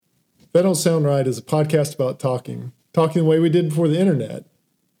That Don't Sound Right is a podcast about talking the way we did before the internet,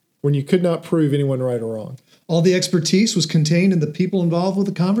 when you could not prove anyone right or wrong. All the expertise was contained in the people involved with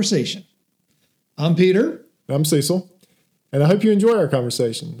the conversation. I'm Peter. I'm Cecil, and I hope you enjoy our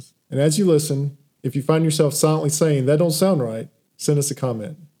conversations. And as you listen, if you find yourself silently saying, "That don't sound right," send us a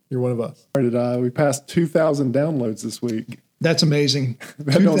comment. You're one of us. We passed 2,000 downloads this week. That's amazing.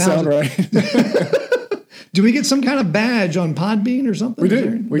 That don't sound right. Do we get some kind of badge on Podbean or something? We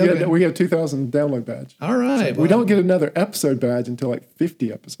do. We get a 2,000 download badge. All right. So we don't get another episode badge until like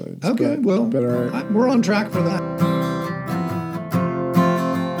 50 episodes. Okay. We're on track for that.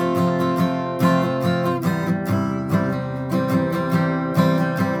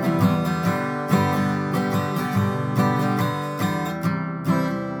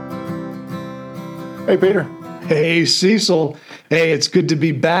 Hey, Peter. Hey, Cecil. Hey, it's good to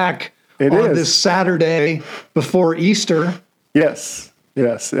be back. It on is. This Saturday before Easter. Yes.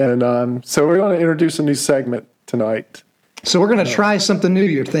 And so we're going to introduce a new segment tonight. So we're going to try something new,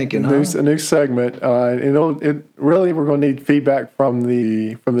 you're thinking, huh? A new segment. We're going to need feedback from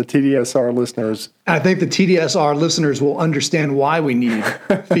the TDSR listeners. I think the TDSR listeners will understand why we need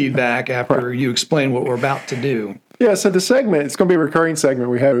feedback after you explain what we're about to do. Yeah, so the segment, it's going to be a recurring segment.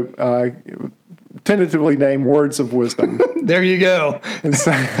 We have tentatively named Words of Wisdom. There you go. And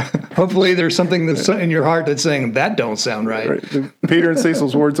so, hopefully there's something that's in your heart that's saying, that don't sound right. Peter and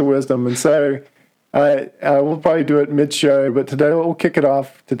Cecil's Words of Wisdom. And so we'll probably do it mid-show, but today we'll kick it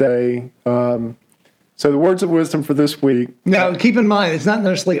off today. So the Words of Wisdom for this week. Now, keep in mind, it's not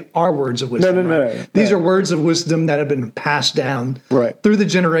necessarily our words of wisdom. No. These are words of wisdom that have been passed down through the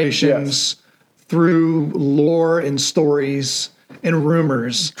generations, through lore and stories and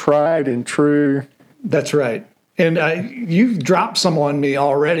rumors. Tried and true. That's right. And you've dropped some on me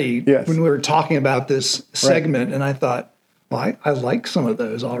already when we were talking about this segment, and I thought, well, I like some of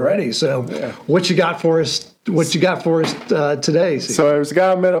those already. Right. So what you got for us? Today? Steve? So there was a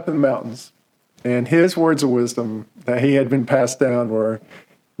guy I met up in the mountains, and his words of wisdom that he had been passed down were,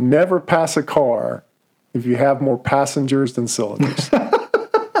 never pass a car if you have more passengers than cylinders.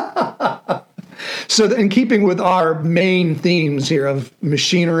 So in keeping with our main themes here of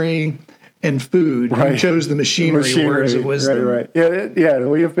machinery and food, you chose the machinery words of wisdom. Right. Yeah.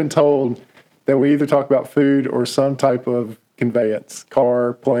 We have been told that we either talk about food or some type of conveyance,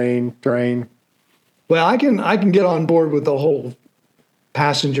 car, plane, train. Well, I can get on board with the whole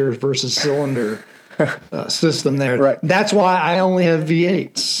passenger versus cylinder system there. Right. That's why I only have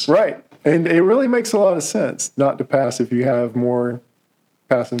V8s. Right. And it really makes a lot of sense not to pass if you have more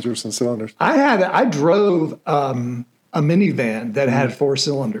passengers than cylinders. I drove a minivan that had 4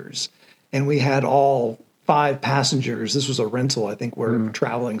 cylinders, and we had all 5 passengers. This was a rental. I think we're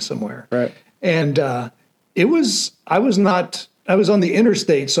traveling somewhere. Right. And I was on the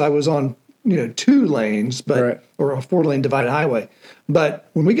interstate, so I was on 2 lanes, or a 4-lane divided highway. But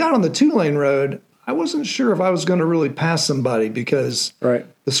when we got on the 2-lane road, I wasn't sure if I was going to really pass somebody because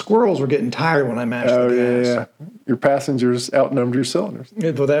the squirrels were getting tired when I mashed the gas. Yeah. Your passengers outnumbered your cylinders.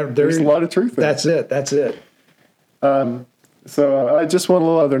 Yeah, well, there's a lot of truth there. That's it. So I just want a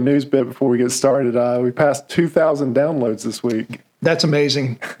little other news bit before we get started. We passed 2,000 downloads this week. That's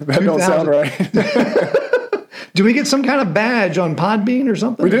amazing. That don't sound right. Do we get some kind of badge on Podbean or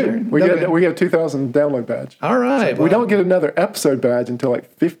something? We do. We get a 2,000 download badge. All right. So we don't get another episode badge until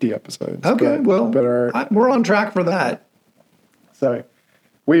like 50 episodes. Okay. We're on track for that. So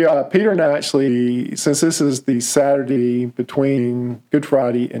Peter and I actually, since this is the Saturday between Good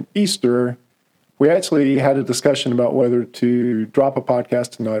Friday and Easter, we actually had a discussion about whether to drop a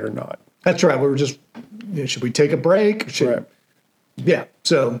podcast tonight or not. That's right. We were just, should we take a break? Yeah.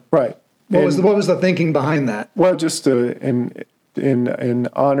 So. Right. What was the thinking behind that? Well, just in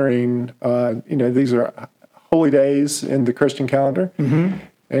honoring, these are holy days in the Christian calendar,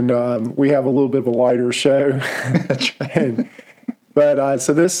 and we have a little bit of a lighter show. That's right.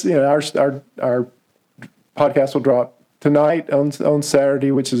 So this, our podcast will drop tonight on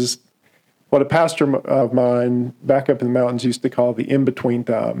Saturday, which is what a pastor of mine back up in the mountains used to call the in-between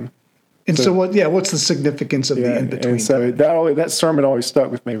time. And so what's the significance of the in-between and so time? that sermon always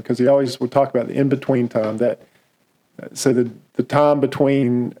stuck with me because he always would talk about the in-between time. So the time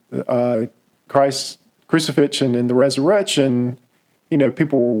between Christ's crucifixion and the resurrection,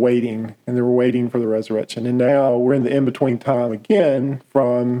 people were waiting, and they were waiting for the resurrection. And now we're in the in-between time again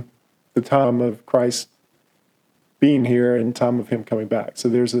from the time of Christ being here and the time of him coming back. So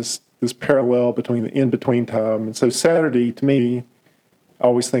there's this parallel between the in-between time. And so Saturday, to me, I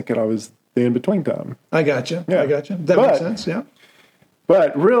always think that I was the in-between time. I gotcha. Yeah. That makes sense, yeah.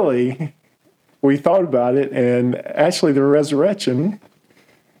 But really, we thought about it, and actually the resurrection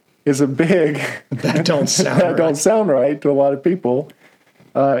is a big That don't sound that right. don't sound right to a lot of people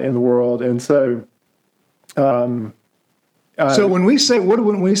in the world. And so, So when we say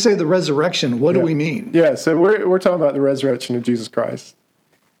the resurrection, what do we mean? yeah, so we're talking about the resurrection of Jesus Christ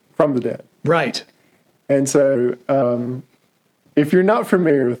from the dead. Right. And so, if you're not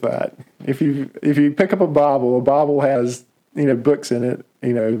familiar with that, if you pick up a Bible has books in it,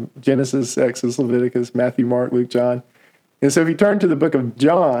 Genesis, Exodus, Leviticus, Matthew, Mark, Luke, John. And so if you turn to the book of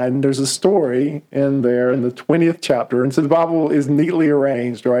John, there's a story in there in the 20th chapter. And so the Bible is neatly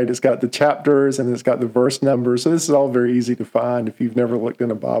arranged, right? It's got the chapters and it's got the verse numbers. So this is all very easy to find if you've never looked in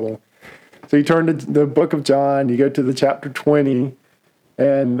a Bible. So you turn to the book of John, you go to the chapter 20,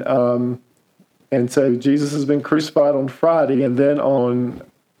 and so Jesus has been crucified on Friday, and then on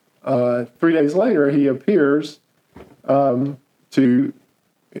 3 days later, he appears to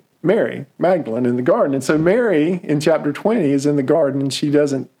Mary Magdalene in the garden. And so Mary in chapter 20 is in the garden, and she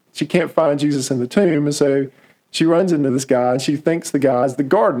can't find Jesus in the tomb. And so she runs into this guy, and she thinks the guy's the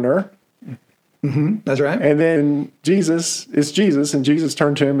gardener. Mm-hmm. That's right. And then Jesus, and Jesus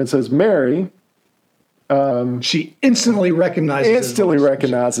turned to him and says, Mary. She instantly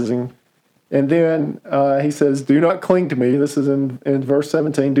recognizes him. And then he says, do not cling to me. This is in verse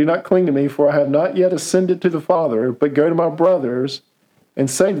 17. Do not cling to me, for I have not yet ascended to the Father, but go to my brothers and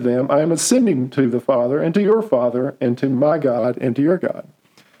say to them, I am ascending to the Father and to your Father and to my God and to your God.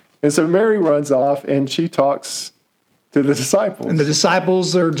 And so Mary runs off and she talks to the disciples. And the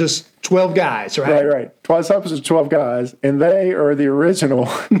disciples are just 12 guys, right? Right. 12 disciples are 12 guys, and they are the original.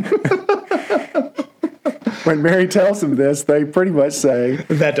 When Mary tells them this, they pretty much say,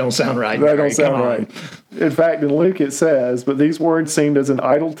 that don't sound right. That don't sound right. In fact, in Luke it says, but these words seemed as an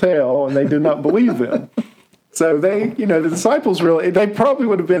idle tale, and they did not believe them. So they, the disciples they probably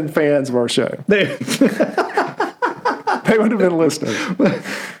would have been fans of our show. They would have been listeners.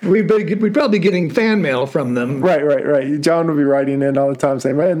 We'd probably be getting fan mail from them. Right. John would be writing in all the time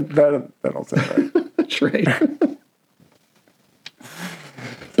saying, man, that don't sound right. That's right.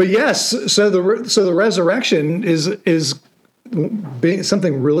 But yes, so the resurrection is being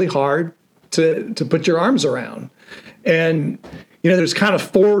something really hard to put your arms around. And there's kind of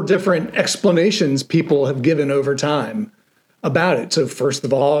 4 different explanations people have given over time about it. So first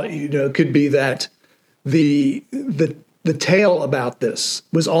of all, it could be that the tale about this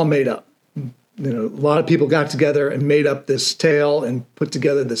was all made up. A lot of people got together and made up this tale and put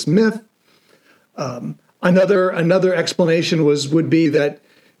together this myth. Another explanation would be that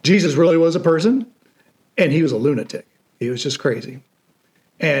Jesus really was a person, and he was a lunatic. He was just crazy,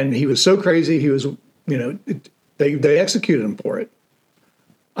 and he was so crazy he was they executed him for it.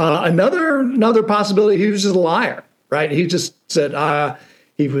 Another possibility, he was just a liar, right? He just said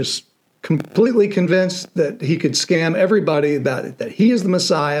he was completely convinced that he could scam everybody about it, that he is the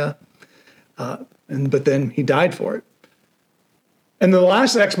Messiah, but then he died for it. And the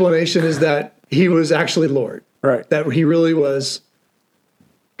last explanation is that he was actually Lord, right? That he really was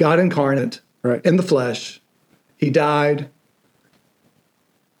God incarnate, right, in the flesh. He died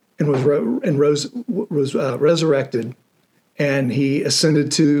and was resurrected, and he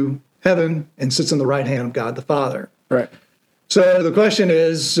ascended to heaven and sits on the right hand of God the Father. Right. So the question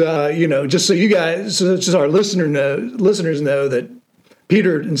is, just so you guys, just our listeners know that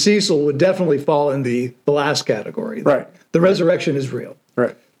Peter and Cecil would definitely fall in the last category. Right. The resurrection is real.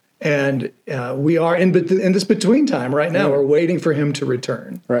 Right. And we are in this between time right now. Yeah. We're waiting for him to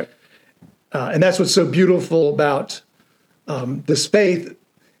return. Right. And that's what's so beautiful about this faith.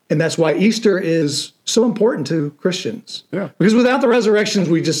 And that's why Easter is so important to Christians. Yeah. Because without the resurrections,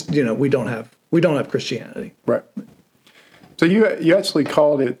 we just, we don't have Christianity. Right. So you actually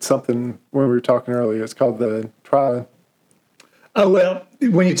called it something when we were talking earlier. It's called the tri. Oh, well,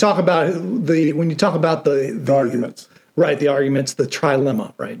 when you talk about the arguments. Right, the arguments, the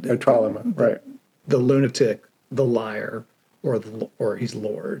trilemma, right? The trilemma, right. The lunatic, the liar, or he's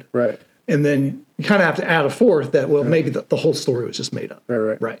Lord. Right. And then you kind of have to add a fourth that, well, maybe the whole story was just made up.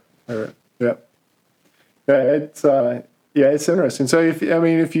 Right. Yeah. It's interesting. So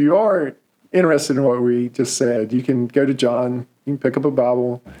if you are interested in what we just said, you can go to John, you can pick up a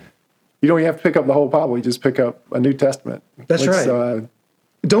Bible. You don't even have to pick up the whole Bible, you just pick up a New Testament. That's right.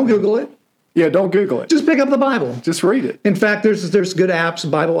 Don't Google it. Yeah, don't Google it. Just pick up the Bible. Just read it. In fact, there's good apps,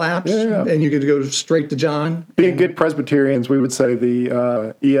 Bible apps, and you can go straight to John. Being good Presbyterians, we would say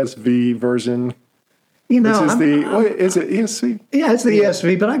the ESV version. Is it ESV? Yeah, it's the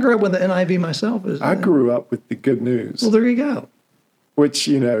ESV, but I grew up with the NIV myself. I grew up with the Good News. Well, there you go. Which,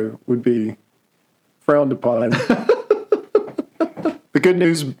 would be frowned upon. The Good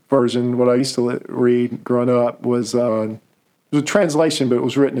News version, what I used to read growing up was was a translation, but it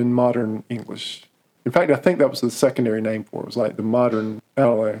was written in modern English. In fact, I think that was the secondary name for it. It was like the modern, I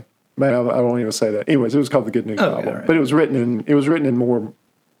don't know. Man, I don't even say that. Anyways, it was called the Good News Bible. Yeah, right. But it was written in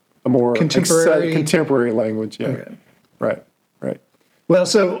a more contemporary language. Yeah. Okay. Right. Well,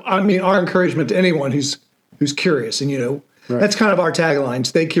 so I mean, our encouragement to anyone who's curious, and that's kind of our tagline: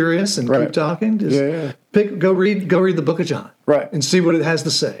 stay curious and keep talking. Just go read the Book of John, right, and see what it has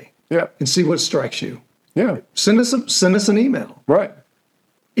to say. Yeah, and see what strikes you. Yeah, send us an email. Right.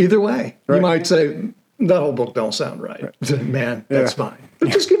 Either way, you might say that whole book don't sound right. Man, that's fine. But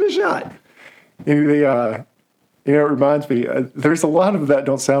just give it a shot. It reminds me. There's a lot of that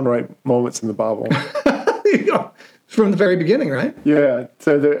don't sound right moments in the Bible. From the very beginning, right? Yeah.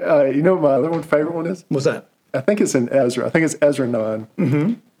 So what my other favorite one is? What's that? I think it's in Ezra. I think it's Ezra 9.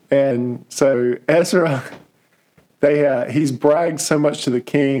 Mm-hmm. And so Ezra, he's bragged so much to the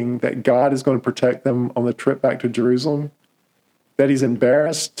king that God is going to protect them on the trip back to Jerusalem that he's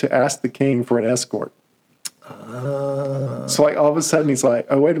embarrassed to ask the king for an escort. So all of a sudden he's like,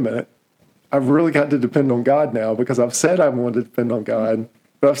 oh, wait a minute. I've really got to depend on God now because I've said I want to depend on God.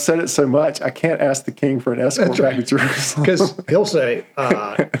 But I've said it so much, I can't ask the king for an escort back to Jerusalem. Because he'll say,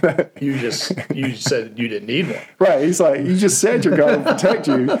 you said you didn't need one. Right. He's like, you just said your God will protect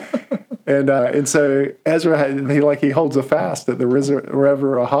you. And so Ezra, he holds a fast at the River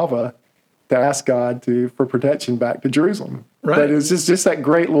Ahava to ask God for protection back to Jerusalem. Right. But it's just that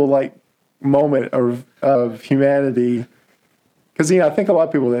great little moment of humanity. Because, I think a lot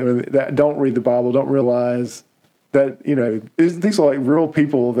of people that don't read the Bible don't realize that, these are real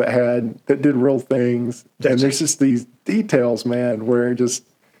people that did real things. And there's just these details, man, and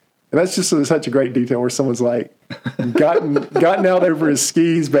that's just such a great detail where someone's gotten out over his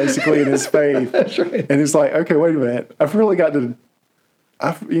skis basically in his faith. That's right. And it's like, okay, wait a minute. I've really got to,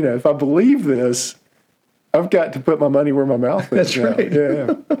 if I believe this, I've got to put my money where my mouth is. That's right.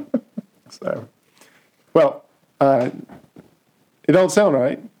 Yeah. So, well, it don't sound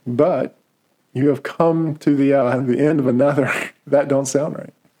right, but you have come to the end of another that don't sound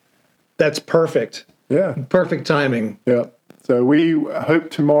right. That's perfect. Yeah. Perfect timing. Yeah. So we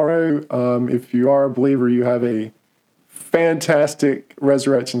hope tomorrow, if you are a believer, you have a fantastic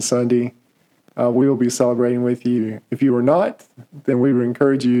Resurrection Sunday. We will be celebrating with you. If you are not, then we would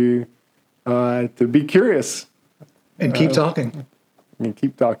encourage you to be curious. And keep talking. And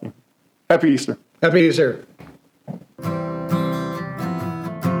keep talking. Happy Easter. Happy Easter.